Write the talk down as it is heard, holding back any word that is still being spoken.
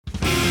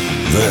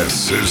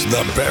This is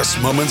the best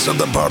moments of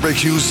the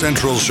BBQ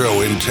Central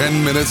Show in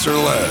 10 minutes or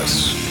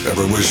less.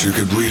 Ever wish you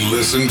could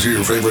re-listen to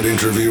your favorite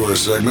interview or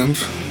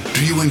segment?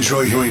 Do you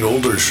enjoy hearing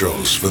older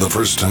shows for the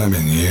first time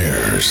in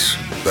years?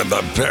 Then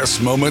the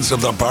best moments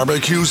of the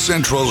BBQ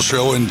Central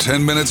Show in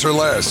 10 minutes or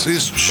less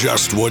is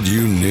just what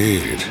you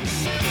need.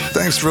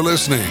 Thanks for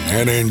listening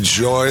and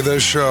enjoy the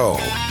show.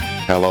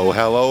 Hello,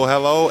 hello,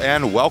 hello,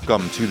 and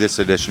welcome to this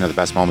edition of the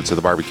best moments of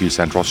the BBQ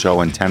Central Show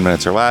in 10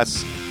 minutes or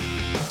less.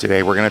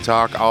 Today we're going to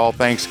talk all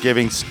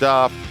Thanksgiving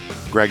stuff.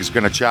 Greg's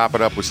going to chop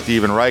it up with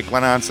Steven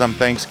Reichland on some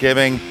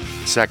Thanksgiving.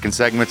 Second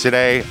segment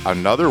today,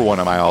 another one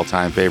of my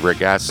all-time favorite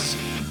guests,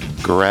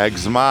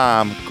 Greg's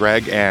mom.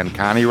 Greg and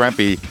Connie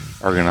Rempe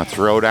are going to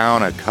throw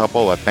down a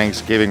couple of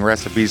Thanksgiving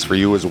recipes for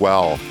you as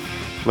well.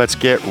 Let's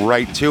get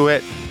right to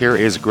it. Here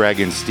is Greg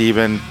and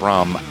Steven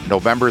from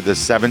November the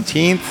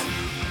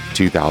 17th,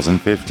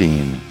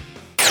 2015.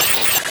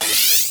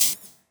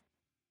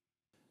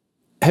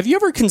 Have you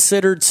ever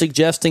considered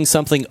suggesting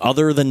something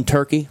other than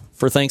turkey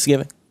for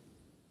Thanksgiving?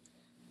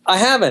 I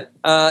haven't.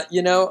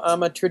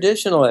 I'm a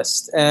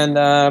traditionalist, and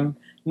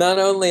not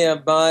only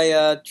am I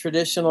a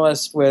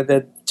traditionalist with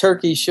it,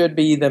 turkey should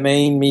be the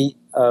main meat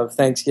of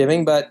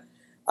Thanksgiving, but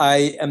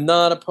I am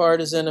not a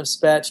partisan of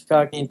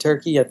spatchcocking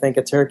turkey. I think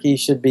a turkey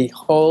should be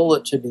whole,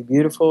 it should be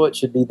beautiful, it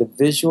should be the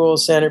visual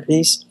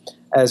centerpiece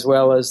as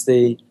well as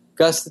the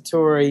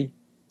gustatory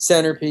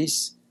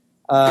centerpiece.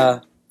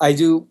 I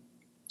do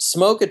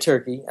smoke a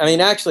turkey. I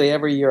mean, actually,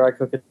 every year I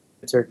cook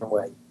a turkey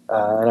away,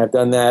 and I've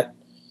done that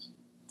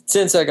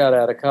since I got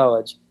out of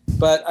college.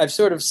 But I've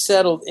sort of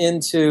settled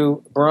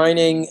into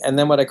brining and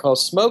then what I call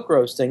smoke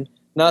roasting,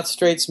 not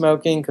straight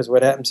smoking, because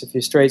what happens if you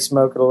straight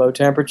smoke at a low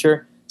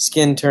temperature?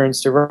 Skin turns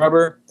to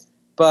rubber.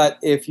 But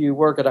if you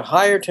work at a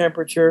higher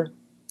temperature,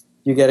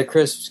 you get a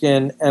crisp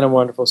skin and a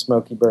wonderful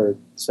smoky bird.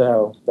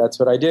 So that's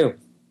what I do.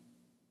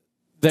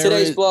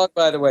 Today's blog,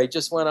 by the way,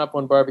 just went up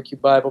on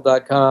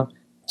barbecuebible.com.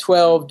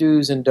 12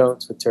 do's and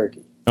don'ts with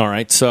turkey. All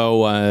right,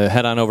 so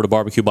head on over to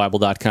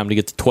barbecuebible.com to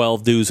get the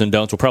 12 do's and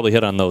don'ts. We'll probably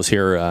hit on those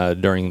here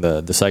during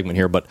the segment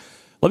here, but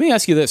let me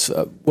ask you this.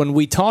 When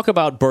we talk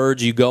about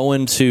birds, you go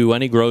into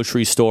any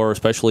grocery store,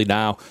 especially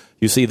now,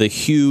 you see the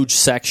huge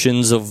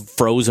sections of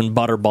frozen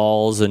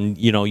butterballs and,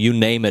 you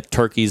name it,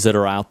 turkeys that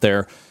are out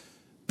there.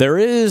 There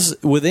is,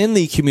 within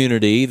the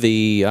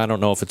community, I don't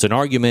know if it's an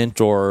argument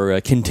or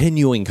a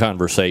continuing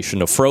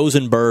conversation of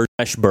frozen birds,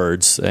 fresh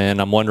birds, and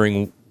I'm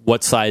wondering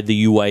what side do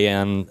you weigh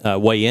in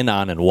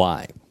on and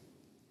why?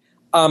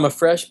 I'm a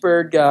fresh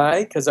bird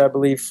guy because I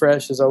believe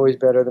fresh is always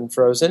better than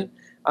frozen.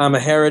 I'm a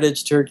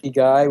heritage turkey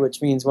guy,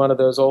 which means one of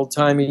those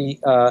old-timey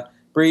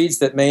breeds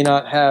that may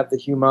not have the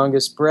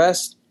humongous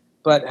breast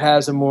but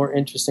has a more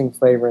interesting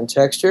flavor and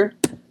texture.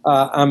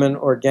 I'm an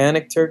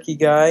organic turkey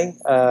guy.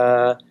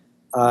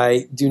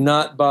 I do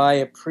not buy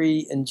a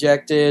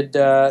pre-injected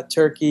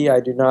turkey.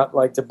 I do not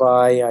like to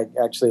buy. I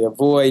actually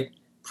avoid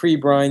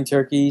pre-brine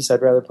turkeys.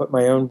 I'd rather put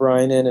my own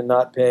brine in and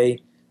not pay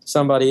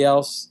somebody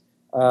else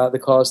the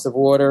cost of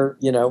water,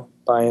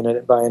 buying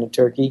a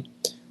turkey.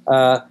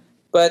 But,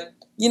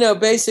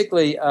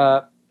 basically,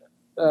 and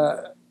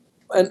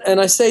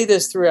I say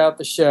this throughout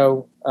the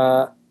show,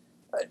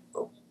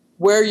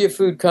 where your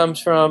food comes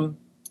from,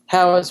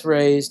 how it's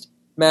raised,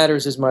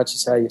 matters as much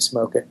as how you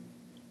smoke it.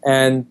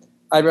 And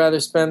I'd rather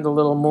spend a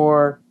little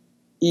more,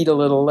 eat a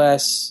little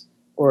less,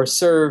 or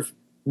serve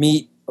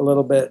meat a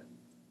little bit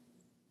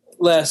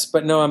less,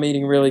 but no, I'm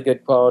eating really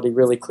good quality,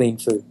 really clean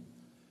food.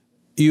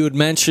 You had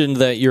mentioned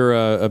that you're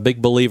a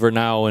big believer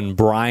now in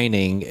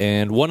brining,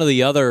 and one of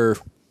the other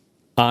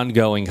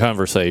ongoing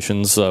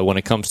conversations when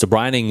it comes to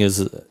brining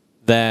is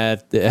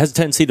that it has a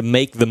tendency to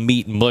make the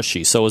meat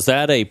mushy. So is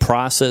that a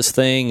process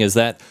thing? Is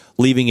that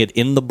leaving it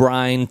in the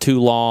brine too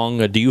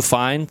long? Do you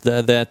find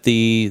that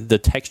the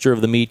texture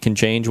of the meat can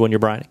change when you're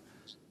brining?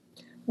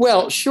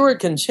 Well, sure it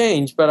can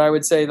change, but I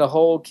would say the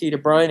whole key to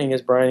brining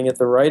is brining at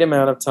the right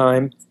amount of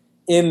time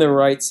in the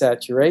right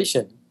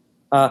saturation.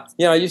 I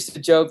used to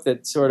joke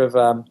that sort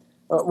of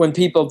when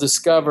people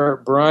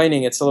discover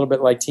brining, it's a little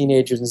bit like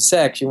teenagers and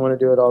sex. You want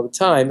to do it all the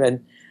time.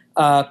 And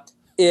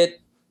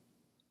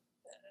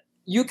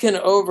you can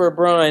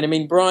over-brine. I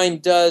mean, brine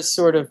does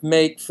sort of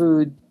make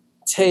food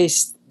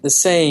taste the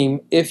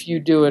same if you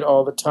do it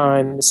all the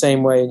time the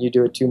same way and you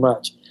do it too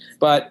much.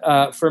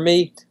 But for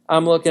me,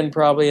 I'm looking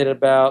probably at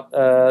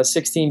about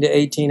 16 to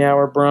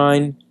 18-hour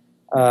brine.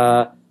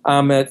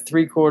 I'm at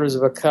 3/4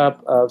 of a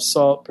cup of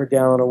salt per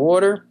gallon of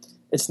water.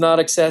 It's not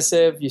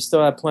excessive. You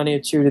still have plenty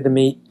of chew to the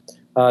meat.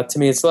 To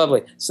me, it's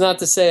lovely. It's not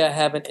to say I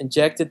haven't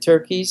injected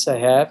turkeys. I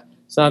have.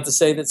 It's not to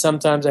say that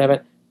sometimes I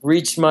haven't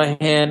reached my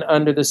hand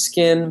under the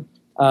skin,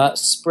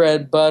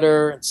 spread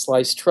butter and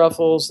sliced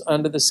truffles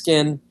under the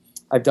skin.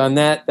 I've done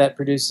that. That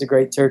produces a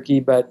great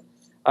turkey. But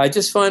I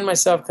just find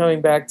myself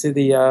coming back to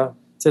the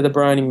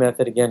brining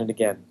method again and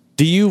again.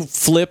 Do you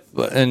flip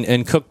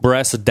and cook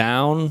breasts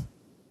down?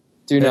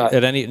 Do not.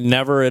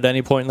 Never at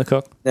any point in the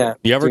cook? No.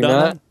 You ever done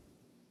that?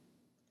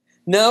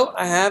 No,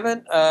 I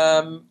haven't.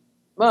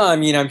 Well, I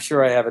mean, I'm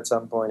sure I have at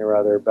some point or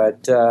other,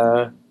 but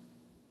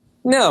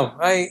no,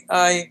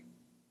 I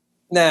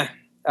Nah,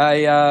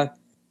 I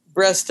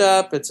breast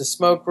up. It's a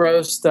smoke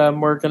roast.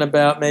 I'm working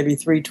about maybe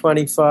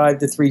 325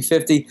 to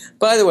 350.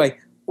 By the way,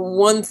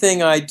 one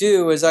thing I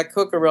do is I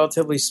cook a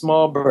relatively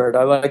small bird.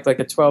 I like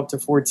a 12 to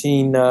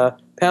 14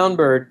 pound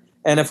bird.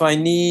 And if I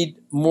need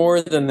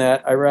more than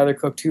that, I rather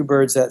cook two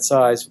birds that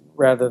size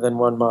rather than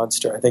one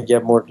monster. I think you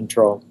have more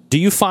control. Do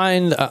you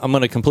find, I'm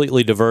going to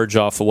completely diverge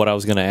off of what I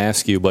was going to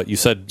ask you, but you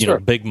said, you know,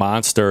 big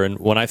monster. And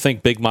when I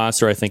think big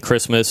monster, I think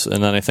Christmas,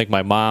 and then I think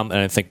my mom, and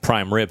I think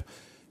prime rib.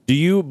 Do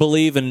you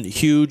believe in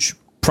huge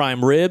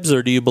prime ribs,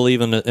 or do you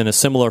believe in a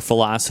similar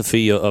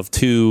philosophy of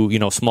two, you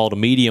know, small to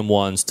medium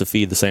ones to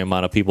feed the same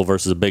amount of people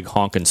versus a big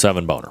honking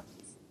 7-boner?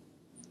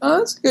 Oh,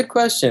 that's a good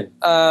question.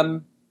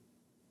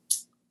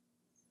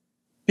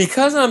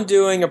 Because I'm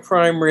doing a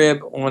prime rib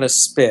on a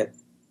spit,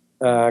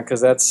 because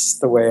that's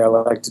the way I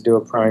like to do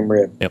a prime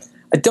rib. Yep.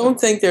 I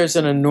don't think there's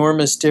an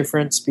enormous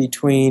difference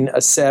between a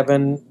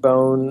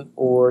 7-bone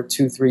or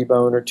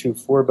 2-3-bone or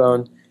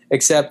 2-4-bone,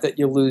 except that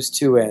you lose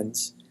two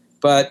ends.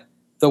 But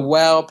the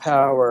wow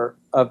power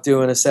of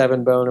doing a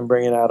 7-bone and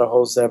bringing out a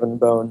whole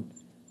 7-bone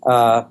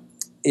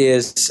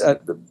is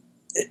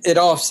it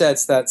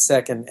offsets that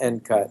second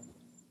end cut.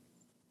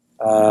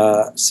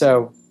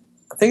 So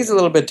I think it's a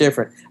little bit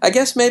different. I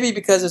guess maybe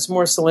because it's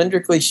more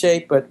cylindrically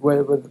shaped, but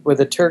with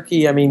a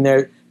turkey, I mean,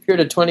 if you're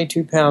at a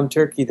 22-pound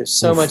turkey, there's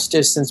so much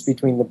distance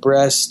between the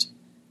breast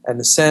and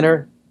the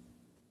center.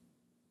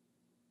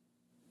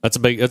 That's a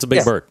big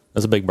bird.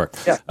 That's a big bird.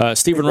 Yeah.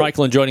 Stephen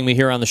Reichlin joining me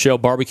here on the show,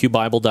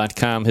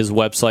 barbecuebible.com, his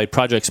website,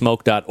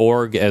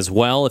 projectsmoke.org as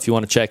well, if you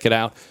want to check it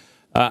out.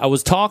 I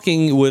was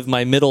talking with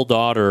my middle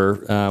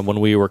daughter when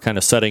we were kind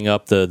of setting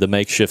up the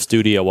makeshift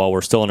studio while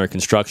we're still under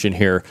construction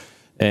here.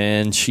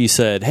 And she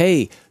said,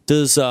 hey,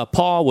 does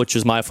Paul, which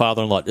is my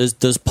father-in-law,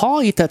 does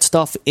Paul eat that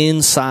stuff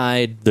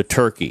inside the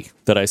turkey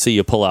that I see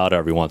you pull out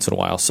every once in a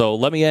while? So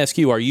let me ask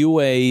you, are you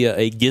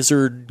a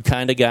gizzard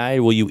kind of guy?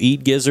 Will you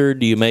eat gizzard?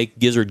 Do you make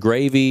gizzard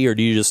gravy, or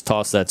do you just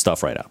toss that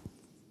stuff right out?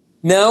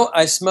 No,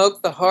 I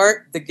smoke the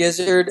heart, the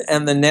gizzard,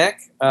 and the neck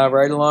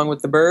right along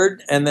with the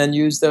bird, and then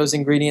use those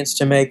ingredients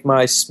to make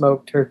my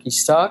smoked turkey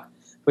stock,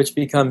 which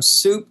becomes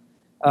soup.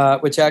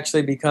 Which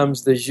actually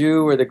becomes the jus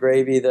or the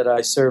gravy that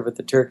I serve with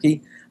the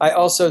turkey. I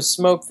also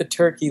smoke the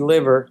turkey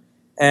liver,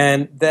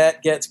 and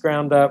that gets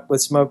ground up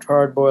with smoked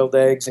hard-boiled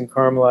eggs and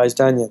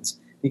caramelized onions.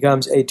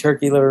 Becomes a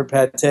turkey liver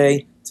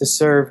pate to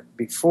serve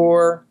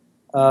before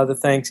the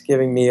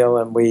Thanksgiving meal,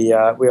 and we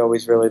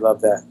always really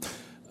love that.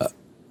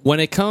 When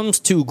it comes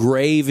to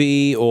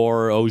gravy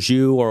or au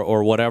jus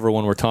or whatever,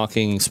 when we're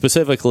talking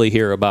specifically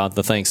here about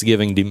the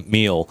Thanksgiving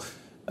meal,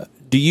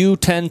 do you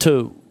tend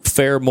to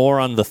fare more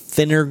on the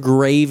thinner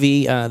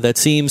gravy that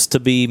seems to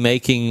be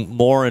making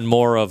more and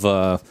more of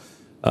a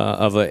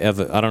I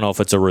don't know if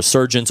it's a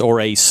resurgence or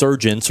a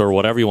surgence or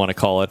whatever you want to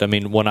call it. I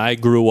mean, when I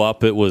grew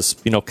up, it was,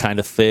 you know, kind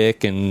of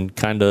thick and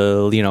kind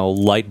of, you know,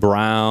 light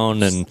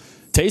brown and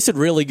tasted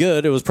really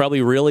good. It was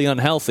probably really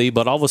unhealthy,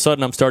 but all of a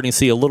sudden I'm starting to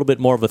see a little bit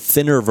more of a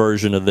thinner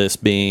version of this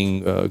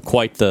being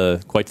quite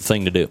the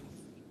thing to do.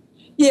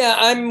 Yeah,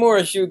 I'm more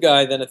a jus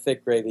guy than a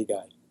thick gravy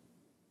guy.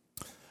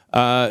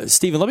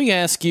 Stephen, let me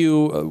ask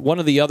you, one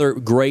of the other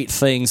great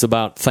things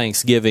about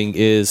Thanksgiving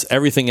is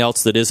everything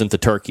else that isn't the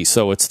turkey,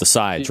 so it's the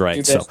sides,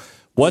 right? So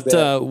what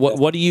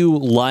do you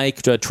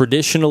like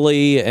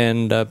traditionally,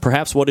 and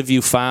perhaps what have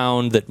you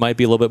found that might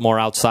be a little bit more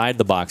outside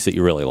the box that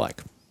you really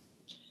like?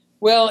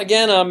 Well,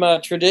 again, I'm a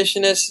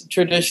traditionalist.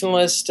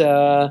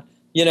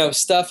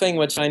 Stuffing,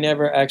 which I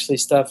never actually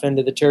stuff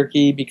into the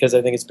turkey because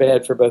I think it's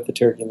bad for both the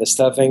turkey and the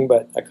stuffing,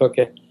 but I cook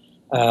it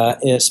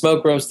in a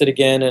smoke roasted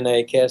again in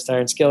a cast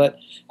iron skillet.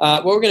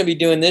 What we're going to be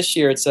doing this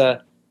year, it's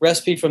a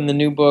recipe from the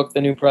new book,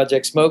 the new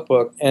Project Smoke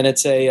book, and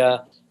it's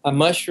a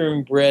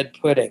mushroom bread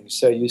pudding.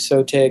 So you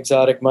saute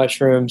exotic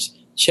mushrooms,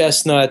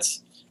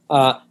 chestnuts,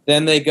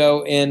 then they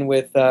go in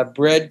with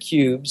bread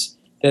cubes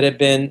that have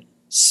been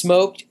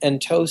smoked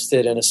and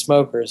toasted in a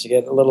smoker. So you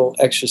get a little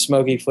extra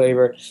smoky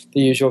flavor, the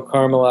usual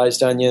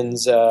caramelized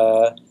onions,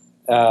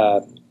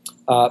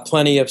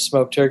 plenty of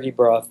smoked turkey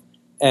broth,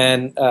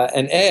 and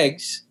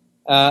eggs.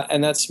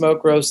 And that's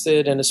smoke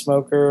roasted in a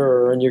smoker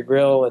or in your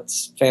grill.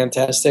 It's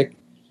fantastic.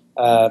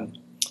 So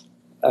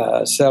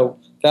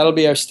that'll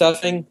be our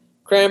stuffing.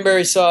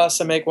 Cranberry sauce,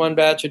 I make one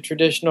batch of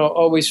traditional,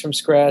 always from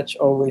scratch,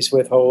 always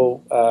with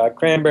whole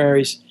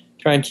cranberries.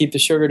 Try and keep the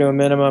sugar to a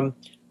minimum.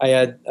 I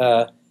add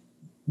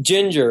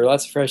ginger,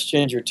 lots of fresh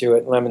ginger to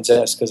it, lemon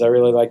zest, because I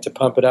really like to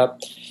pump it up.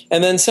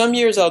 And then some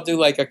years I'll do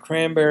like a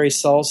cranberry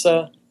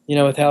salsa,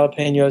 with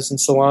jalapenos and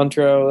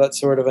cilantro. That's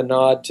sort of a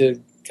nod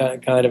to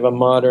kind of a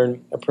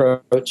modern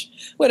approach.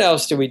 What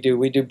else do? We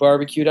do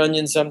barbecued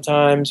onions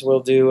sometimes. We'll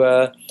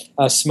do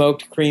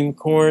smoked cream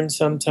corn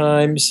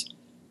sometimes.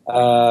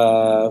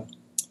 I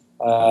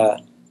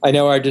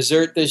know our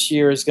dessert this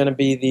year is going to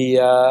be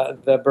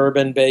the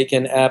bourbon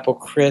bacon apple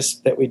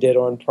crisp that we did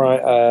on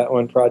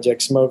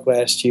Project Smoke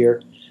last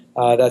year.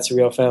 That's a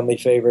real family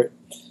favorite.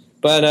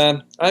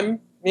 But I'm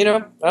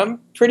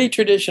pretty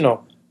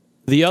traditional.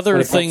 The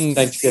other thing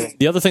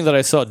that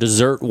I saw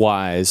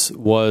dessert-wise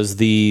was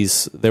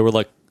these. They were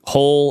like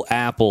whole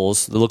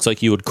apples. It looks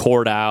like you would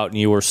core it out and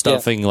you were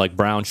stuffing like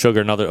brown sugar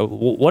and other.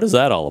 What is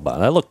that all about?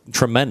 That looked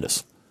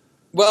tremendous.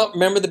 Well,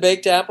 remember the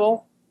baked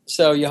apple?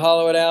 So you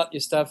hollow it out, you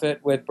stuff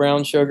it with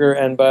brown sugar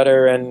and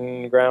butter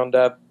and ground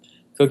up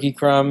cookie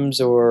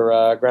crumbs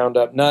or ground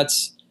up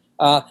nuts.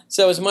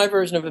 So it's my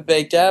version of a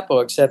baked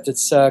apple, except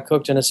it's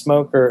cooked in a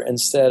smoker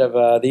instead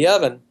of the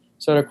oven.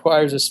 So it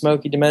acquires a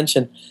smoky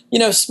dimension.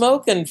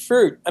 Smoke and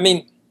fruit. I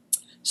mean,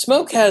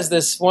 smoke has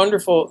this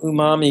wonderful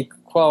umami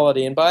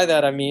quality, and by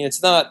that I mean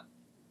it's not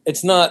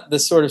the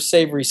sort of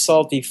savory,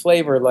 salty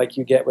flavor like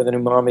you get with an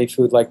umami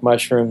food like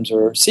mushrooms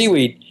or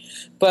seaweed,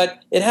 but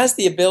it has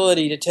the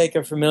ability to take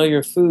a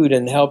familiar food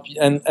and help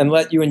and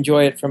let you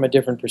enjoy it from a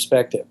different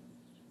perspective.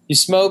 You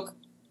smoke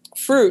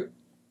fruit,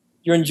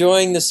 you're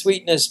enjoying the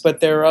sweetness,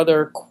 but there are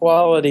other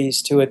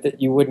qualities to it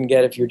that you wouldn't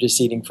get if you're just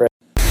eating fresh.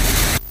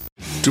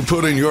 To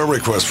put in your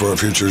request for a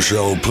future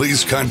show,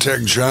 please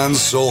contact John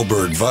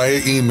Solberg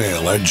via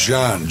email at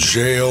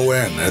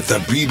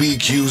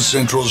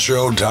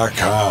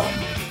johnjon@bbqcentralshow.com.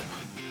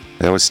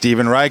 That was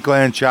Steven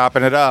Reichland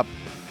chopping it up.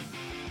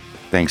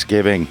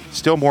 Thanksgiving.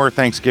 Still more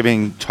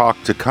Thanksgiving talk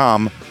to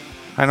come.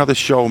 I know the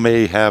show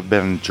may have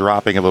been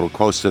dropping a little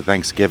close to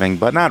Thanksgiving,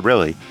 but not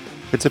really.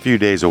 It's a few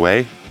days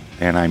away,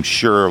 and I'm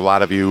sure a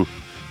lot of you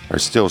are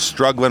still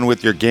struggling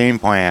with your game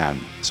plan.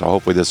 So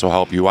hopefully this will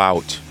help you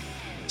out.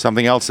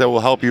 Something else that will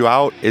help you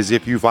out is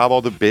if you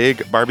follow the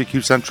Big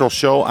Barbecue Central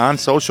Show on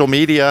social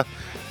media.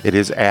 It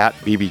is at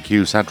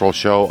BBQ Central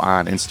Show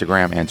on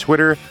Instagram and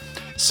Twitter,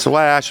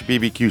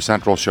 /BBQ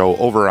Central Show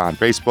over on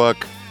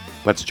Facebook.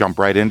 Let's jump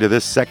right into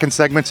this second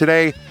segment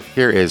today.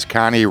 Here is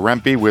Connie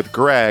Rempe with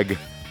Greg,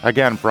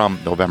 again from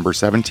November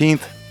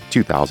 17th,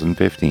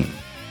 2015.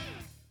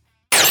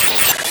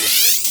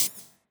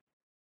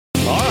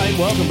 All right,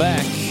 welcome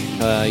back.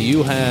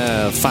 You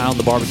have found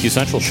the Barbecue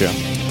Central Show.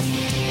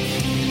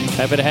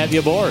 Happy to have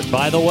you aboard.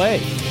 By the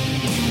way,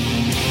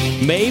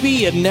 maybe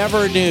you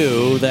never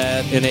knew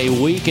that in a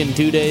week and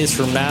 2 days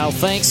from now,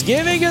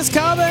 Thanksgiving is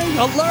coming.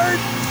 Alert!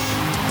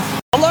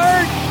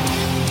 Alert!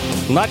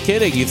 I'm not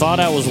kidding. You thought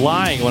I was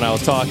lying when I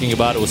was talking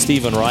about it with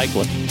Steven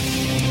Reichland.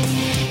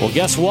 Well,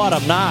 guess what?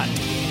 I'm not.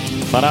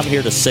 But I'm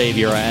here to save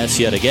your ass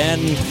yet again,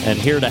 and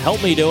here to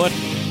help me do it.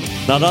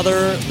 None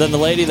other than the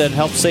lady that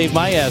helped save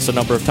my ass a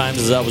number of times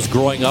as I was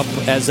growing up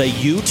as a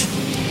Ute.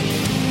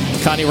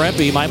 Connie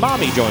Rempe, my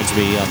mommy, joins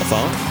me on the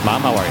phone.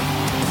 Mom, how are you?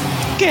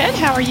 Good.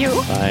 How are you?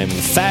 I'm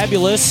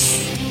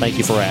fabulous. Thank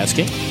you for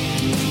asking.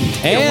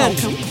 You're And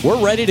welcome. we're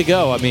ready to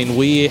go. I mean,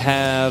 we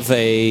have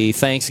a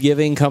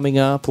Thanksgiving coming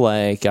up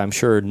like I'm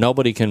sure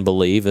nobody can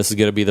believe. This is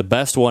going to be the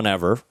best one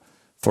ever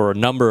for a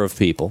number of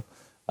people.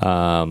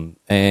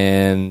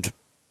 And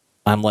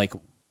I'm like,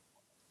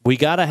 we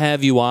got to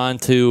have you on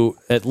to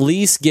at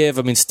least give,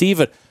 I mean,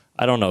 Steven,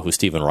 I don't know who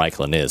Steven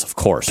Reichland is, of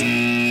course.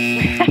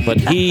 But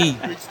he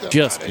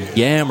just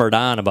yammered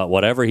on about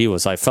whatever he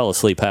was. I fell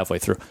asleep halfway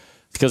through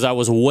because I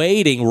was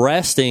waiting,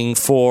 resting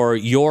for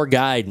your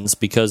guidance.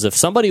 Because if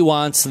somebody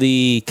wants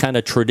the kind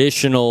of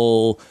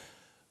traditional,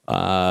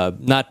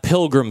 not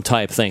pilgrim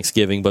type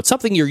Thanksgiving, but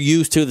something you're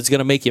used to that's going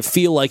to make you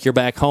feel like you're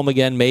back home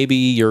again, maybe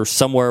you're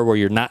somewhere where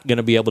you're not going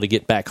to be able to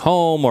get back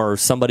home, or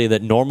somebody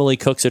that normally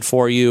cooks it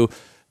for you.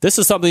 This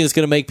is something that's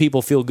going to make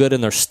people feel good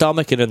in their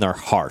stomach and in their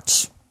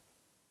hearts.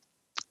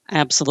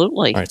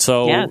 Absolutely. All right.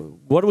 So, yeah.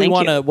 what do we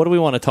want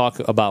to talk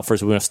about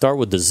first? We want to start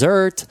with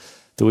dessert.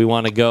 Do we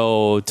want to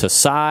go to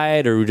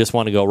side, or we just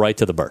want to go right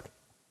to the bird?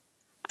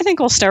 I think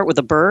we'll start with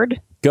the bird.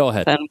 Go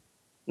ahead. Then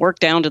work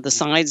down to the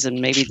sides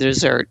and maybe the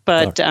dessert.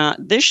 But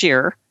this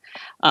year,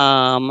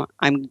 I'm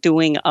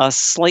doing a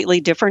slightly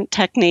different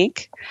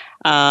technique.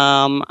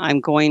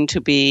 I'm going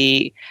to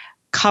be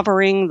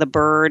covering the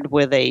bird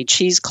with a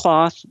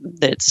cheesecloth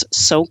that's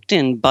soaked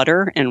in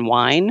butter and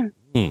wine.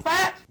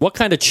 What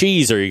kind of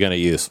cheese are you going to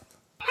use?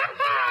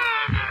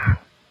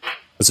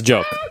 It's a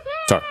joke.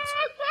 Sorry.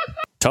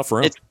 Tough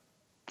room. It's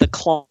the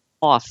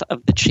cloth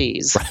of the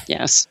cheese.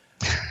 Yes.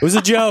 It was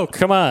a joke.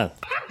 Come on.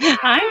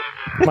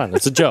 Come on.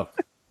 It's a joke.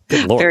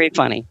 Good Lord. Very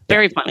funny.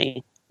 Very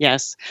funny.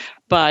 Yes.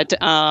 But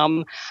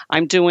I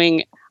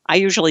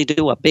usually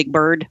do a big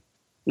bird.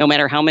 No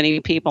matter how many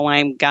people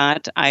I've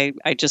got, I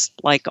just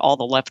like all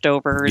the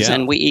leftovers,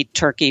 and we eat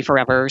turkey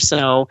forever.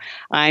 So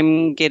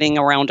I'm getting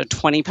around a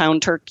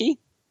 20-pound turkey.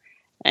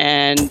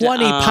 And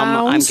 20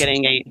 pounds? I'm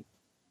getting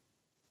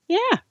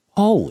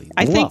Holy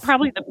I think luff.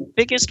 probably the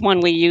biggest one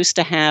we used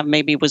to have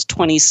maybe was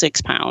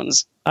 26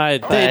 pounds.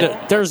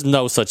 There's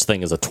no such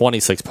thing as a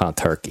 26-pound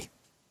turkey.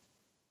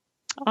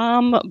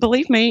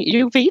 Believe me,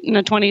 you've eaten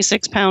a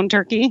 26-pound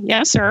turkey.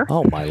 Yes, sir.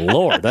 Oh, my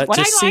Lord. That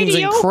just seems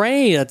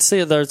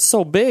incredible. They're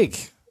so big.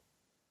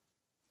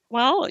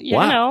 Well, you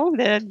know,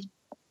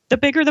 the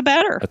bigger the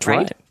better. That's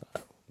right.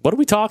 What are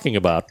we talking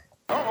about?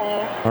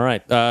 All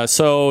right.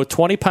 So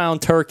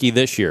 20-pound turkey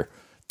this year,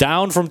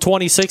 down from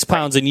 26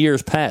 pounds in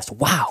years past.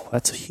 Wow,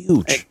 that's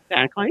huge.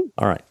 Exactly.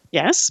 All right.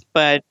 Yes,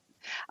 but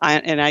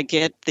I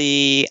get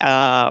the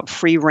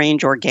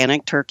free-range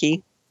organic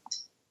turkey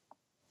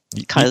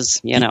because,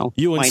 why not?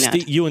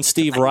 You and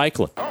Steve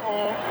Reichland.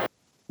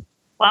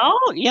 Well,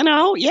 you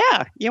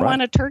Right.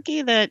 want a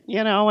turkey that,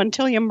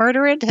 until you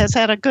murder it, has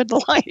had a good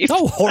life.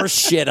 Oh, horse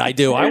shit, I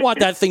do. I want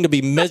that thing to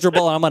be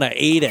miserable. I'm going to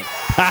eat it.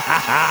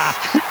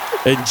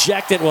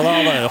 Inject it with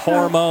all the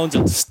hormones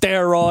and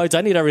steroids.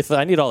 I need everything.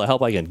 I need all the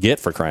help I can get,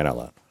 for crying out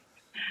loud.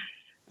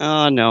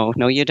 Oh,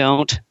 no, you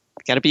don't.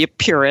 Got to be a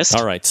purist.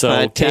 All right,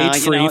 so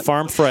cage-free,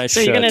 farm-fresh so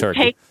you're gonna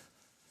turkey.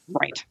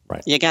 Right.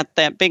 Right. You got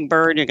that big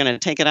bird. You're going to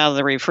take it out of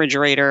the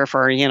refrigerator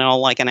for,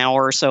 like an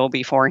hour or so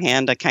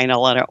beforehand to kind of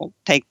let it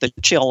take the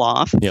chill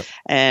off. Yep.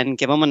 And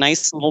give them a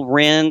nice little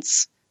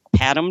rinse,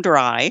 pat them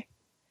dry.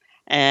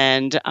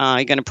 And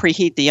you're going to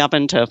preheat the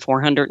oven to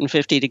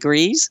 450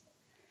 degrees.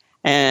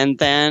 And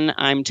then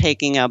I'm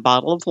taking a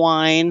bottle of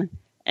wine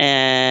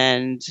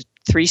and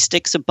 3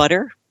 sticks of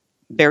butter.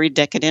 Very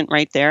decadent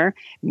right there.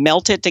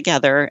 Melt it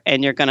together,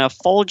 and you're going to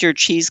fold your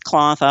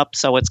cheesecloth up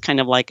so it's kind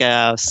of like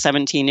a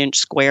 17-inch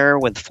square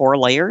with 4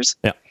 layers.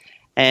 Yeah.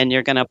 And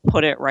you're going to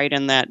put it right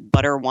in that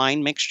butter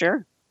wine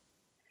mixture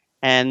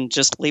and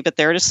just leave it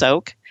there to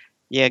soak.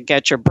 You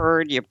get your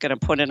bird. You're going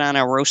to put it on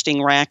a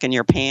roasting rack in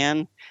your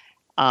pan.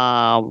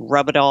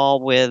 Rub it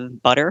all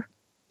with butter,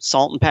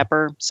 salt and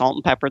pepper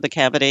the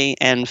cavity,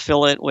 and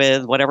fill it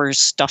with whatever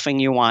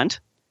stuffing you want.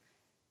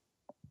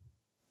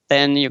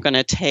 Then you're going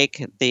to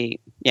take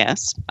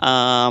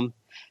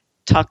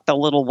tuck the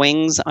little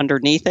wings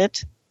underneath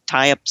it,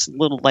 tie up some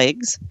little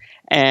legs,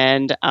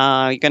 and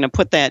you're going to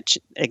put that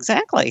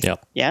exactly.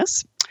 Yep.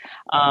 Yes.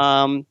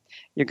 You're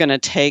going to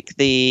take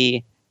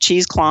the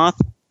cheesecloth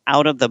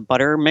out of the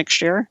butter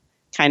mixture,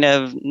 kind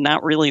of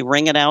not really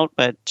wring it out,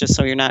 but just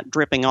so you're not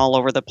dripping all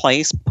over the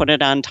place. Put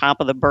it on top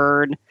of the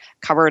bird,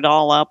 cover it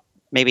all up,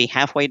 maybe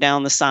halfway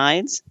down the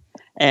sides,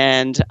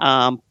 and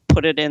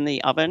put it in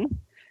the oven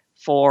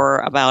for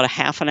about a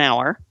half an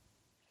hour.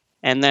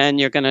 And then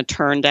you're going to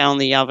turn down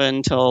the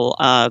oven till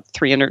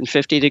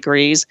 350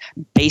 degrees,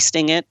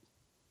 basting it,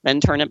 then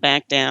turn it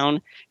back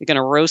down. You're going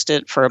to roast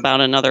it for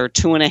about another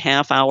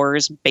 2.5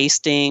 hours,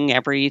 basting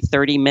every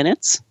 30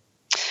 minutes.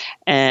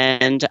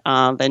 And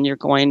then you're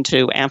going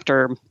to,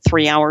 after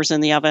 3 hours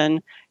in the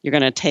oven, you're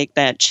going to take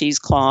that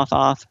cheesecloth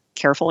off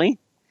carefully.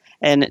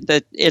 And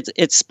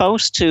it's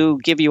supposed to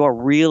give you a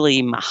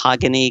really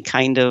mahogany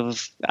kind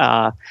of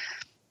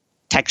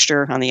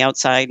texture on the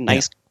outside,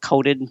 nice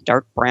coated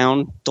dark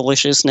brown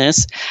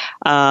deliciousness.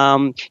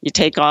 You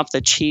take off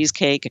the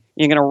cheesecake.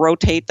 You're going to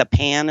rotate the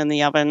pan in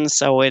the oven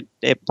so it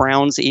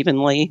browns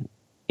evenly,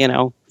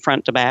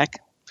 front to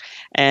back.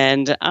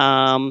 And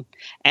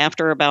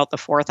after about the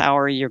 4th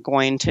hour, you're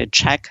going to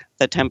check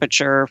the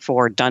temperature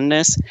for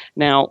doneness.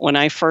 Now, when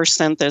I first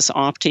sent this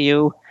off to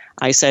you,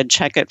 I said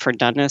check it for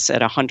doneness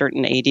at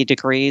 180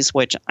 degrees,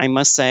 which I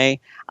must say,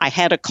 I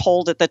had a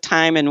cold at the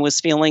time and was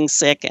feeling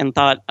sick and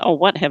thought, oh,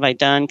 what have I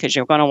done? Because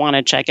you're going to want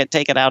to check it,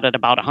 take it out at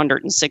about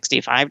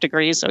 165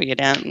 degrees so you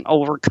don't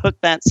overcook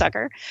that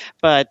sucker.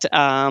 But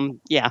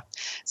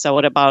so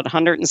at about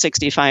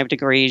 165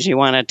 degrees, you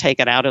want to take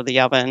it out of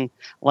the oven,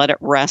 let it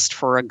rest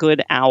for a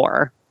good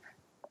hour.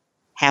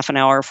 Half an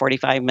hour,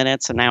 45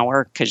 minutes, an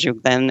hour, because you're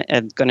then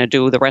going to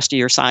do the rest of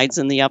your sides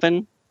in the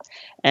oven.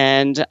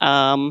 And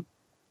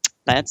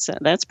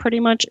that's pretty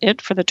much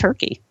it for the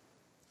turkey.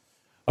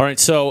 All right,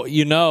 so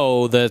you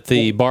know that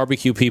the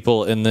barbecue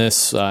people in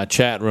this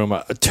chat room,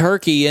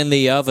 turkey in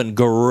the oven,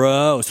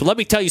 gross. Well, let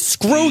me tell you,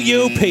 screw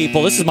you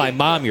people. This is my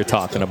mom you're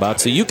talking about,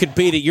 so you can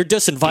beat it. You're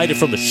disinvited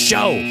from the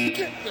show.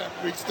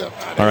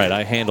 All right,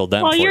 I handled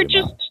that for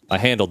you, Mom. I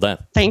handled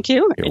that. Thank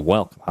you. You're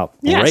welcome.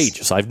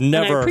 Outrageous. I've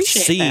never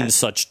seen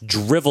such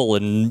drivel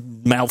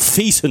and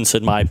malfeasance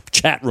in my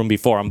chat room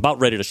before. I'm about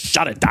ready to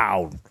shut it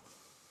down.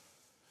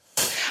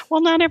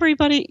 Well, not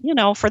everybody,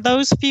 for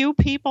those few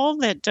people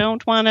that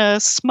don't want to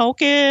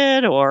smoke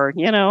it or,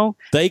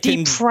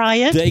 deep fry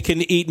it. They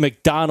can eat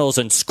McDonald's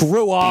and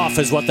screw off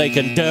is what they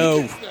can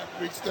do.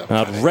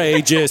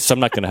 Outrageous. I'm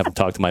not going to have to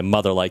talk to my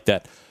mother like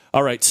that.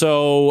 All right,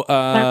 so...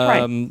 That's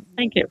right.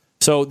 Thank you.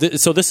 So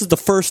this is the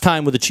first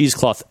time with a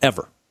cheesecloth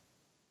ever.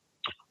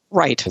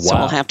 Right. Wow. So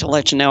I'll have to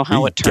let you know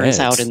how it turns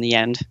out in the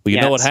end. Well,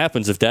 you know what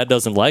happens if Dad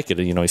doesn't like it,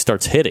 he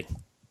starts hitting.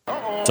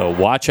 So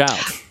watch out.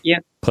 Yeah.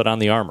 Put on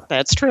the armor.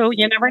 That's true.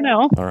 You never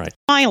know. All right.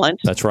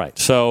 Violent. That's right.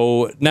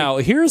 So now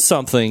here's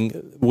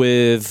something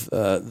with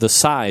the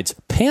sides.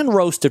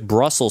 Pan-roasted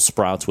Brussels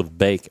sprouts with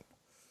bacon.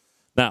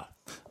 Now,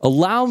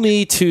 allow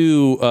me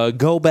to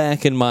go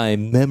back in my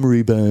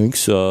memory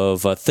banks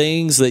of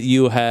things that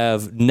you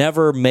have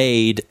never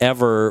made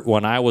ever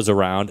when I was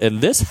around, and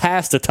this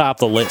has to top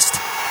the list.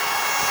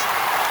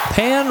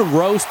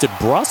 Pan-roasted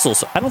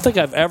Brussels. I don't think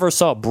I've ever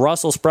saw a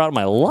Brussels sprout in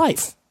my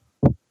life.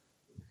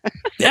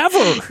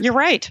 Ever. You're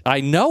right. I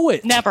know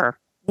it. Never.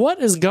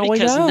 What is going on?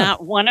 Because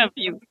not one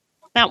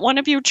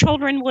of you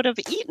children would have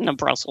eaten a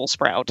Brussels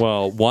sprout.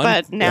 Well,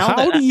 But now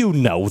how do you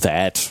know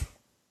that?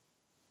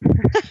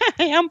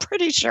 I'm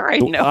pretty sure I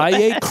know I that.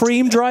 ate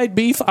cream dried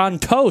beef on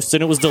toast,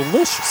 and it was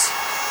delicious.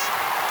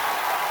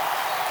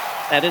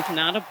 That is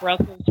not a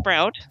Brussels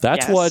sprout.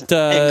 That's what...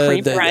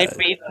 cream dried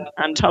beef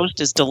on toast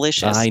is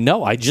delicious. I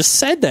know. I just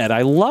said that.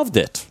 I loved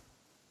it.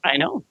 I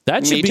know.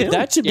 That should Me be too.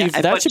 that should be Yeah,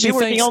 that but should be you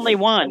were the only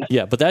one.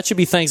 Yeah, but that should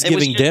be Thanksgiving It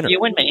was just dinner.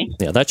 you and me.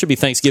 Yeah, that should be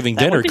Thanksgiving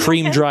That dinner. would be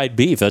Cream okay. dried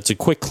beef. That's a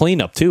quick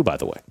cleanup too, by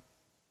the way.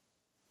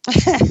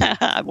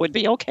 Would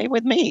be okay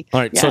with me. All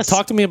right, Yes. so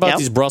talk to me about Yep.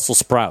 these Brussels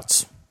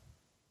sprouts.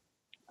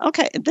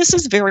 Okay, this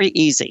is very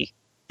easy.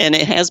 And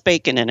it has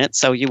bacon in it,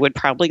 so you would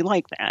probably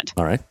like that.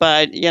 All right.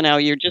 But,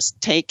 you're just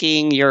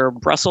taking your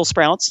Brussels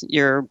sprouts,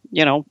 your,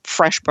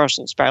 fresh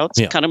Brussels sprouts,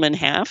 Yeah. cut them in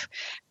half.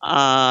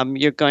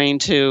 You're going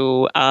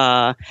to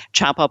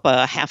chop up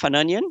a half an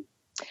onion.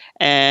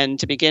 And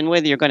to begin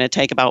with, you're going to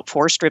take about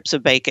 4 strips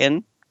of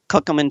bacon,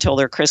 cook them until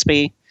they're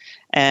crispy.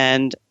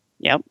 And,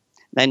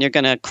 then you're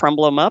going to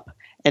crumble them up.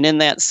 And in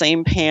that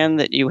same pan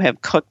that you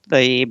have cooked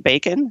the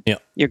bacon,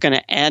 you're going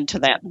to add to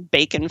that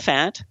bacon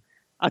fat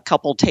a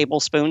couple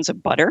tablespoons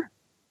of butter.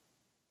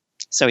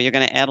 So you're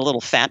going to add a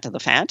little fat to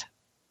the fat.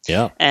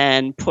 Yeah.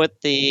 And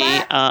put the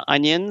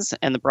onions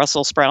and the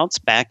Brussels sprouts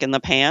back in the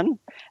pan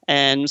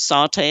and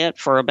saute it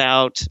for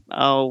about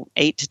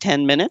 8 to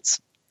 10 minutes.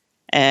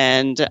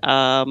 And add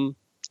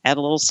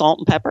a little salt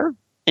and pepper,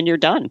 and you're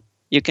done.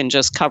 You can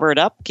just cover it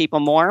up, keep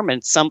them warm.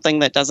 It's something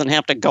that doesn't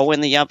have to go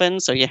in the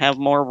oven, so you have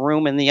more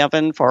room in the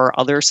oven for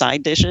other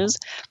side dishes.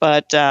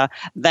 But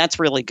that's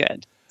really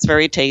good. It's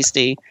very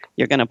tasty.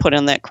 You're going to put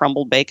in that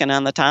crumbled bacon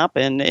on the top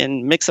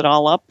and mix it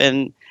all up,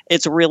 and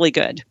it's really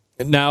good.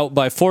 Now,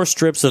 by 4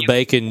 strips of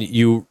bacon,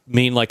 you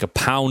mean like 1.5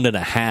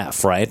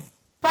 pounds, right?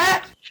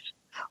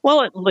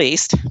 Well, at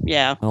least,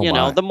 yeah. Oh,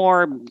 my. The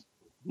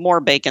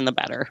more bacon, the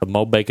better. The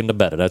more bacon, the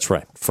better. That's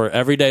right. For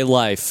everyday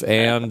life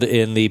and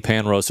in the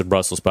pan-roasted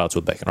Brussels sprouts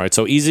with bacon. All right,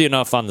 so easy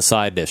enough on the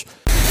side dish.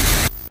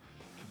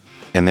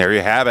 And there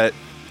you have it.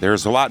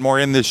 There's a lot more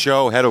in this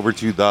show. Head over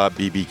to the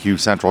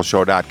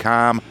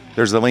bbqcentralshow.com.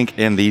 There's a link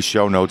in the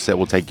show notes that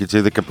will take you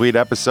to the complete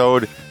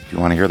episode. If you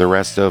want to hear the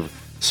rest of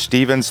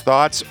Steven's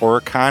thoughts or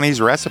Connie's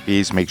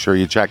recipes, make sure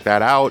you check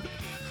that out.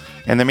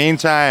 In the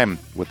meantime,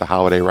 with the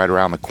holiday right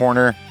around the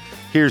corner,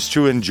 here's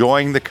to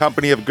enjoying the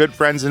company of good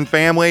friends and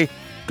family,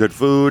 good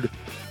food,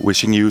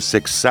 wishing you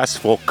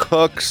successful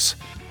cooks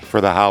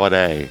for the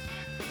holiday.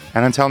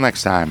 And until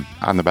next time,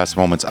 on the best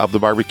moments of the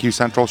Barbecue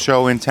Central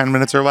show in 10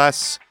 minutes or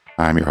less,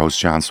 I'm your host,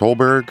 John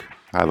Solberg.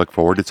 I look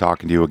forward to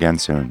talking to you again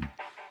soon.